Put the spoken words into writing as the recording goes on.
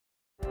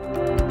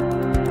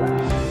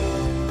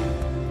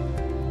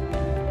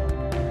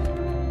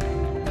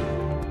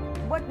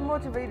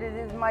motivated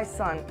is my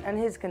son and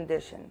his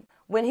condition.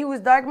 When he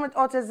was diagnosed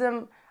with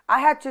autism, I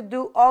had to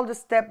do all the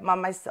steps by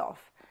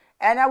myself.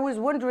 And I was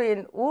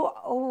wondering,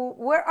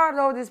 where are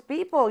all these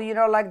people,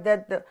 like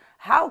that,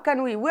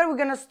 where are we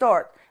gonna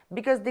start?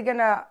 Because they're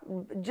gonna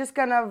just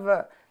kind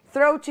of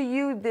throw to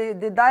you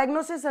the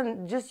diagnosis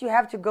and just you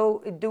have to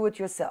go do it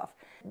yourself.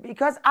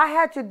 Because I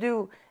had to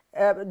do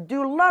a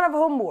lot of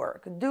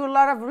homework, do a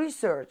lot of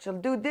research,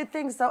 do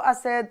things. So I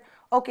said,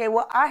 okay,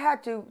 well, I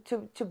had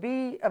to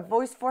be a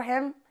voice for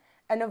him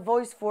and a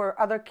voice for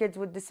other kids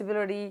with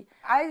disability.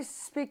 I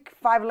speak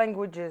 5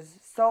 languages.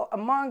 So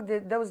among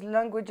those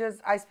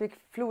languages, I speak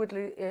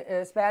fluently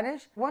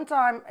Spanish. One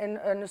time in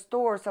a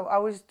store, so I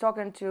was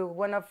talking to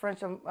a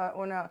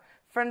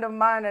friend of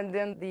mine, and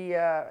then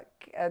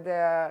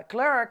the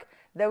clerk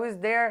that was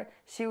there,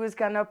 she was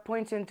kind of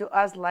pointing to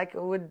us like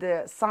with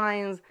the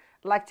signs,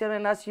 like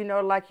telling us,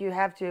 like you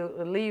have to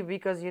leave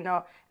because, and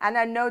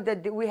I know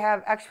that we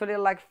have actually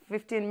like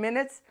 15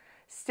 minutes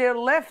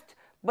still left,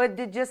 but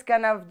they just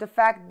kind of the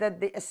fact that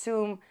they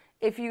assume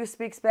if you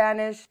speak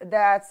Spanish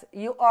that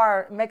you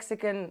are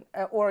Mexican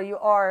or you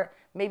are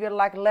maybe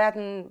like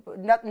Latin,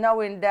 not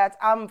knowing that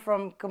I'm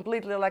from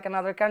completely like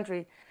another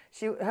country.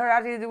 Her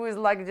attitude was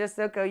like, just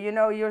okay,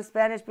 you're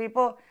Spanish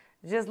people,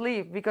 just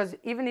leave, because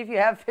even if you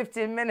have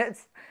 15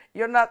 minutes,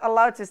 you're not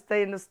allowed to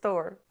stay in the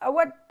store.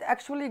 What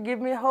actually gives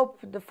me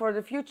hope for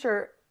the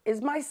future is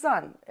my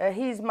son.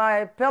 He's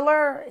my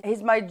pillar,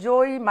 he's my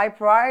joy, my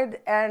pride,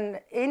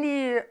 and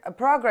any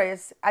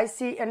progress I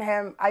see in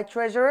him, I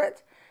treasure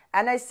it.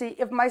 And I see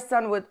if my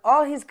son with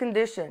all his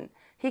condition,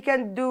 he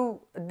can do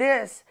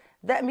this,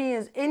 that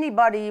means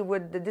anybody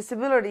with the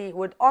disability,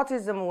 with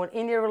autism, with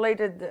any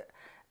related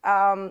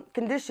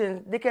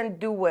conditions, they can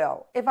do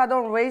well. If I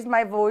don't raise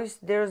my voice,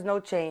 there is no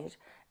change.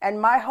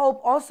 And my hope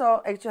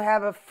also is to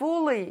have a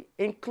fully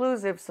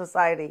inclusive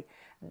society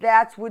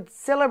that would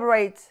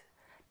celebrate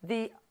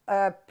the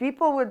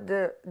people with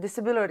the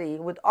disability,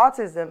 with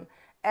autism,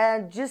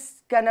 and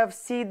just kind of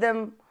see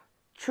them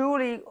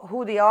truly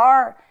who they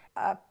are,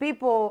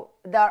 people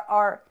that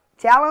are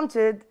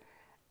talented,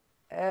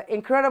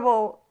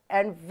 incredible,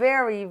 and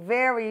very,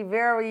 very,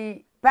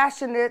 very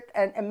passionate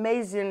and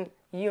amazing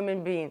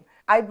human being.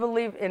 I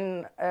believe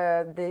in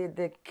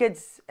the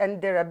kids and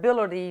their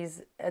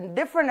abilities and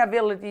different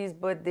abilities,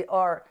 but they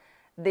are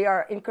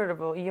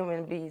incredible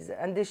human beings,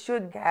 and they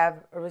should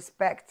have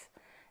respect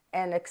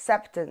and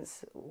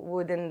acceptance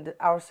within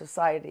our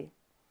society.